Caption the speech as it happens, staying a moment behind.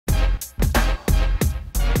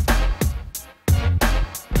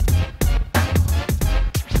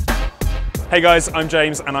Hey guys, I'm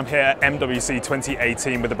James and I'm here at MWC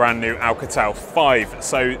 2018 with the brand new Alcatel 5.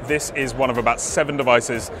 So this is one of about 7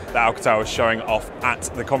 devices that Alcatel is showing off at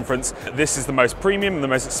the conference. This is the most premium and the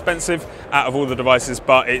most expensive out of all the devices,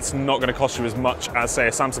 but it's not going to cost you as much as, say,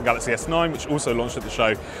 a Samsung Galaxy S9, which also launched at the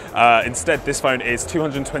show. Instead, this phone is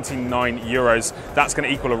 €229. That's going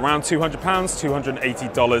to equal around £200,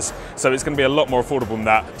 $280. So it's going to be a lot more affordable than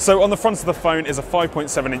that. So on the front of the phone is a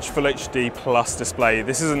 5.7-inch Full HD Plus display.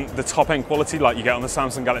 This isn't the top-end quality like you get on the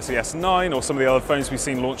Samsung Galaxy S9 or some of the other phones we've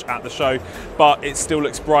seen launch at the show, but it still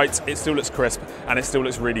looks bright, it still looks crisp, and it still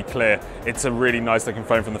looks really clear. It's a really nice looking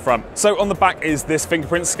phone from the front. So on the back is this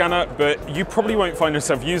fingerprint scanner, but you probably won't find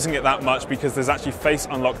yourself using it that much because there's actually face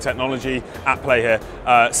unlock technology at play here.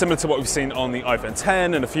 Similar to what we've seen on the iPhone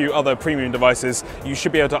 10 and a few other premium devices, you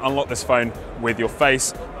should be able to unlock this phone with your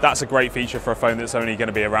face. That's a great feature for a phone that's only going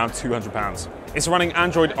to be around £200. It's running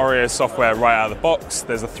Android Oreo software right out of the box.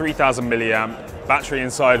 There's a 3000 milliamp battery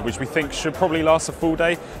inside, which we think should probably last a full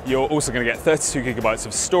day. You're also going to get 32 gigabytes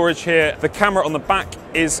of storage here. The camera on the back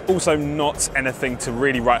is also not anything to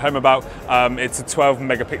really write home about. It's a 12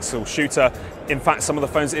 megapixel shooter. In fact, some of the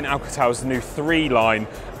phones in Alcatel's new 3 line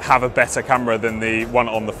have a better camera than the one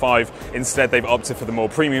on the 5. Instead, they've opted for the more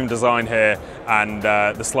premium design here and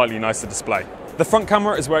the slightly nicer display. The front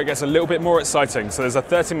camera is where it gets a little bit more exciting. So there's a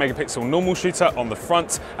 13 megapixel normal shooter on the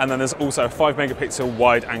front, and then there's also a 5 megapixel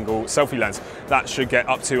wide angle selfie lens. That should get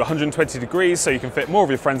up to 120 degrees, so you can fit more of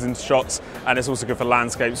your friends into shots, and it's also good for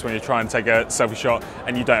landscapes when you're trying to take a selfie shot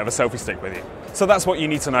and you don't have a selfie stick with you. So that's what you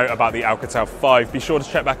need to know about the Alcatel 5. Be sure to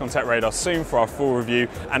check back on Tech Radar soon for our full review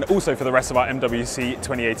and also for the rest of our MWC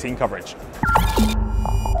 2018 coverage.